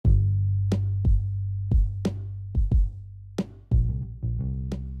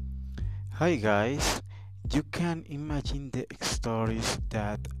Hi guys, you can imagine the stories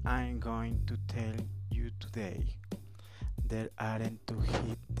that I'm going to tell you today. They aren't to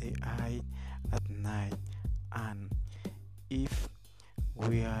hit the eye at night, and if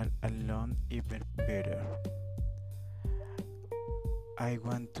we are alone, even better. I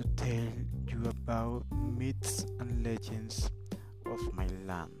want to tell you about myths and legends of my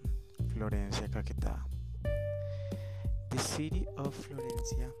land, Florencia, Caquetá. The city of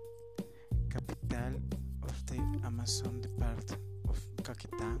Florencia, capital of the Amazon part of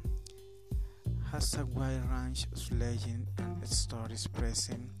Caquetá, has a wide range of legends and stories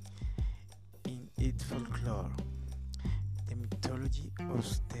present in its folklore. The mythology of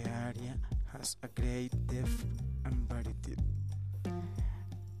the area has a great depth and variety,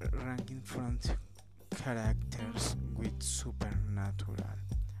 ranging from characters with supernatural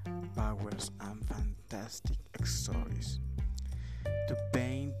powers and fantastic stories to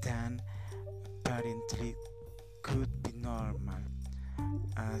pain that apparently could be normal,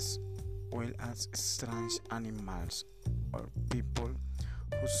 as well as strange animals or people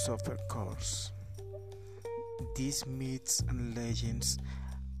who suffer curse. These myths and legends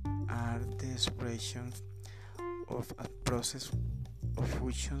are the expression of a process of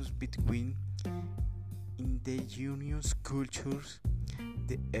fusions between indigenous cultures,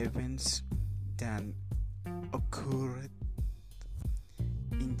 the events that occurred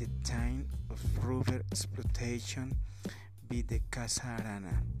in the time of rubber exploitation by the Casa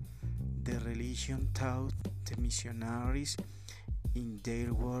Arana. The religion taught the missionaries in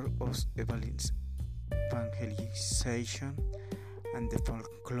their work of evangelization, and the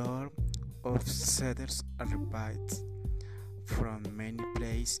folklore of cedars arrived from many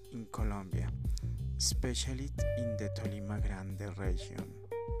places in Colombia, especially in the Tolima Grande region.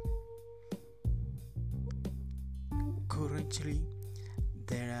 Currently,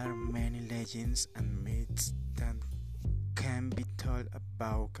 there are many legends and myths that can be told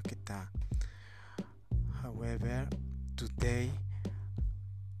about Caquetá. However, today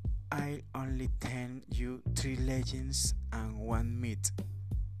I'll only tell you 3 legends and 1 myth.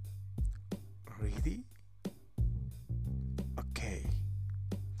 Ready? Okay.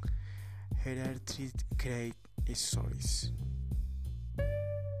 Here are 3 great stories.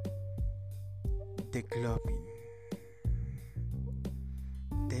 The Globin.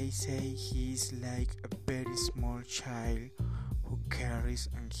 They say he is like a very small child who carries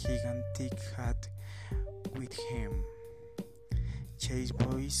a gigantic hat with him. Chase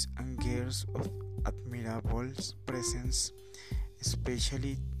boys and girls of admirable presence,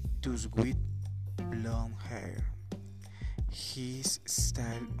 especially those with blonde hair. His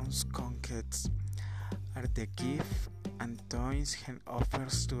style on conquests are the gift and toys he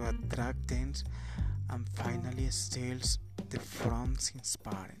offers to attract them, and finally steals the from his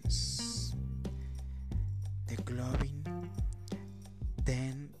parents. The Globin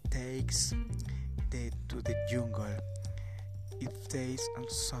then takes them to the jungle. It stays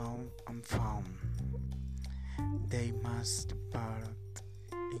unsound and found. They must depart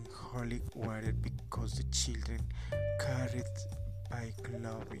in holy water because the children carried by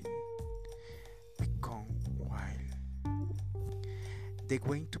Globin become wild. They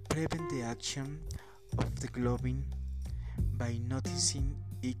going to prevent the action of the Globin by noticing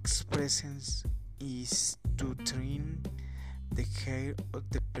its presence is to trim the hair of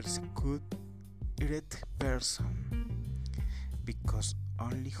the persecuted person, because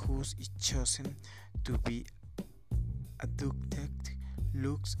only who is chosen to be abducted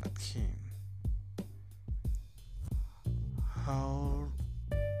looks at him. How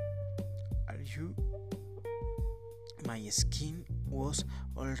are you? My skin was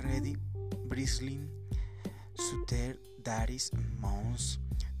already bristling, so their daddies and moms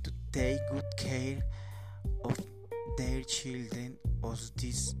to take good care of their children of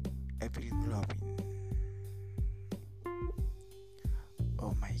this evil Globin.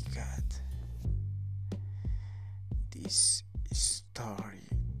 Oh my god, this story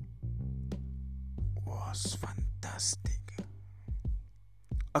was fantastic.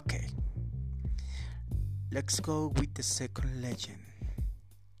 Okay, let's go with the second legend,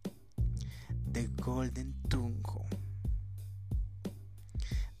 the Golden Tunjo.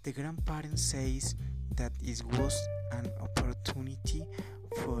 The grandparent says that it was an opportunity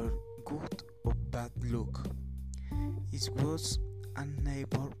for good or bad luck. It was a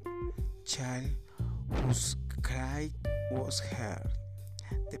neighbor child whose cry was heard.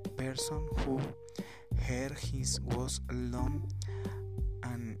 The person who heard his was alone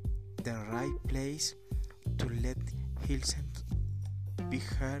and the right place to let himself be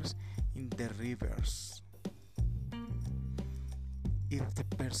heard in the rivers. if the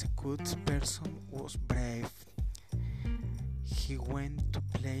persecuted person was brave, he went to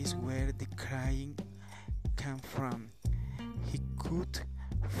place where the crying came from. He could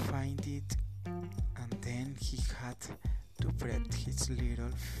find it, and then he had to break his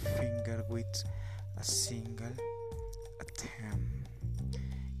little finger with a single attempt.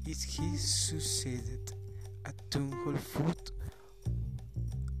 If he succeeded, a tumble foot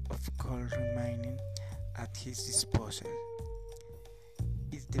of gold remaining at his disposal.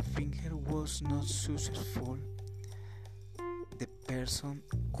 If the finger was not successful, the person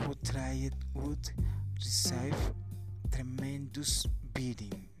who tried would receive tremendous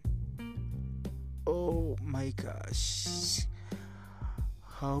beating. Oh my gosh!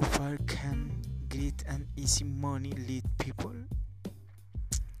 How far can greed and easy money lead people?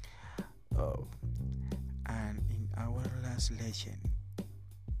 Oh, and in our last legend,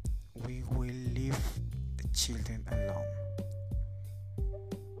 we will leave the children alone.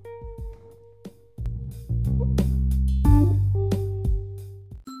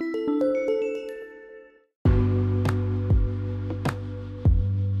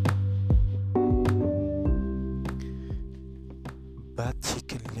 Bad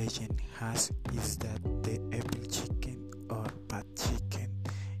chicken legend has is that the evil chicken or bad chicken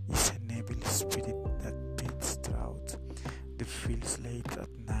is an evil spirit that beats throughout the fields late at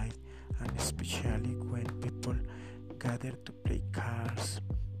night, and especially when people gather to play cards,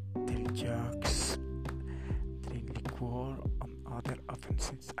 tell jokes, drink liquor, and other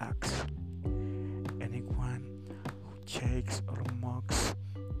offensive acts. Anyone who shakes or mocks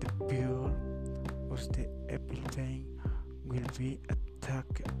the pure or the evil being will be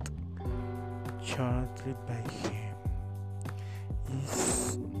attacked shortly by him.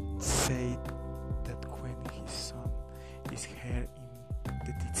 It's said that when his son is heard in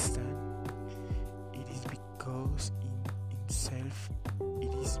the distance, it is because in himself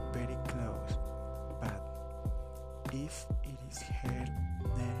it is very close, but if it is heard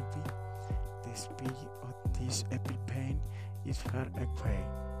nearby, the spirit of this evil pain is far away.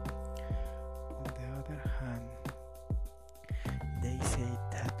 On the other hand, they say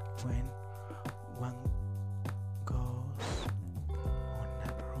that when one goes on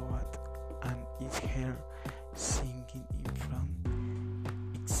a road and is heard singing in front,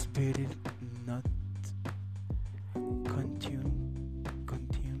 it's better not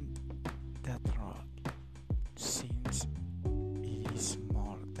continue that road, since it is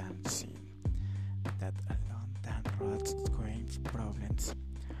more than sin that alone than roads going problems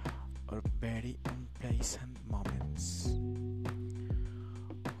or very unpleasant moments.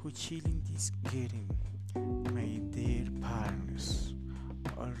 Who chilling this getting, my dear partners,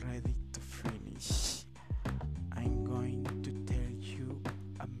 all ready to finish. I'm going to tell you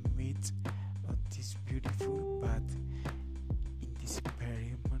a myth of this beautiful but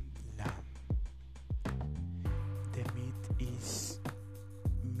inexperiment land. The myth is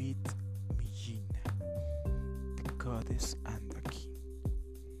Myth Mijina, the goddess and the king.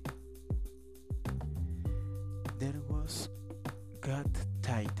 There was God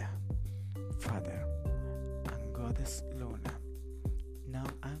Taita, Father, and Goddess Luna, now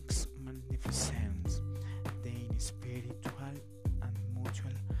as magnificent, the spiritual and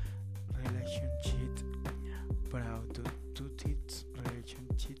mutual relationship brought to its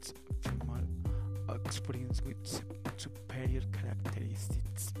relationships female experience with superior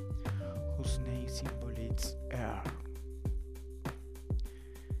characteristics, whose name symbolizes air.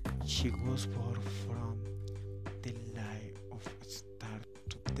 She was born from the light of a star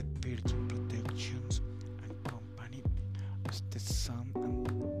to the virgin protections and company as the sun,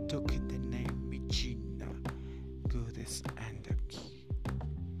 and took the name Mijina, goddess Andaki.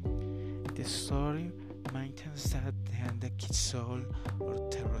 The story maintains that the Andaki soul or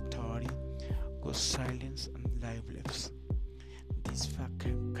territory was silent and lifeless. This fact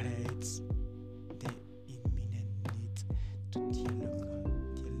creates the imminent need to dialogue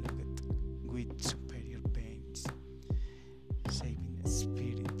with superior beings, saving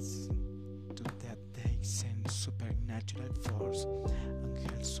spirits, to that they send supernatural force and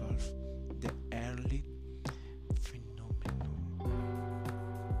help solve the early phenomenon.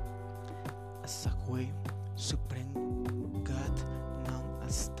 As a way, Supreme God, known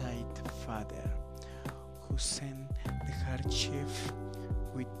as Taita Father, who sent the hardship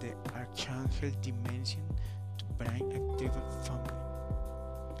with the Archangel dimension to bring a tribal family,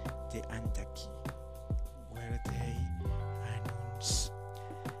 the Andaki, where they announce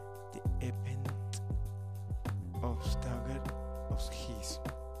the event of dagger of his,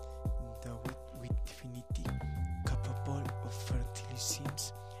 endowed with divinity, capable of fertilizing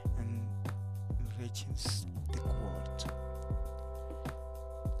and enriching the world.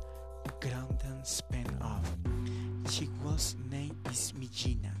 Miss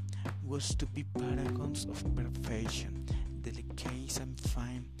Migina was to be paragons of perfection, delicate and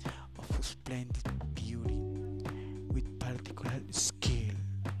fine, of splendid beauty, with particular skill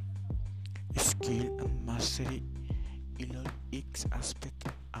and mastery in all its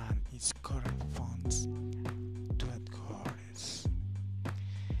aspects and its current forms to adorers.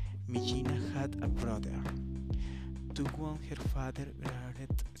 Migina had a brother, to whom her father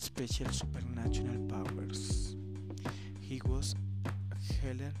granted special supernatural powers. He was a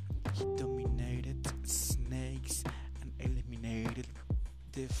healer. He dominated snakes and eliminated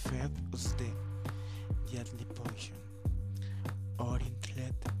the effect of the deadly poison.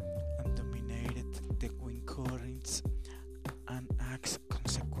 Oriented and dominated the wind currents, and as a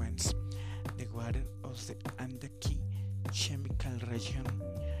consequence, the water of the Andaki chemical region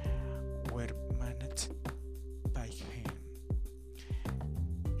were managed by him.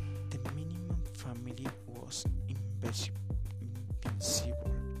 The minimum family was invincible.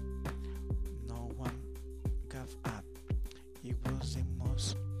 No one gave up. It was the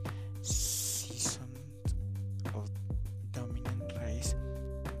most seasoned of dominant race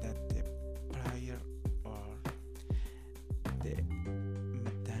that the prior or the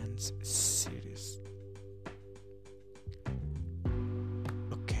Medans series.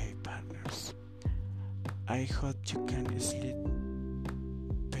 Okay, partners, I hope you can sleep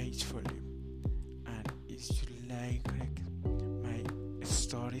peacefully, and if you like my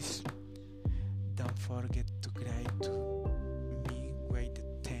stories, don't forget to write to me with the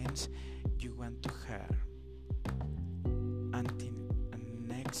themes you want to hear. Until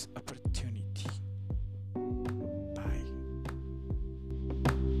the next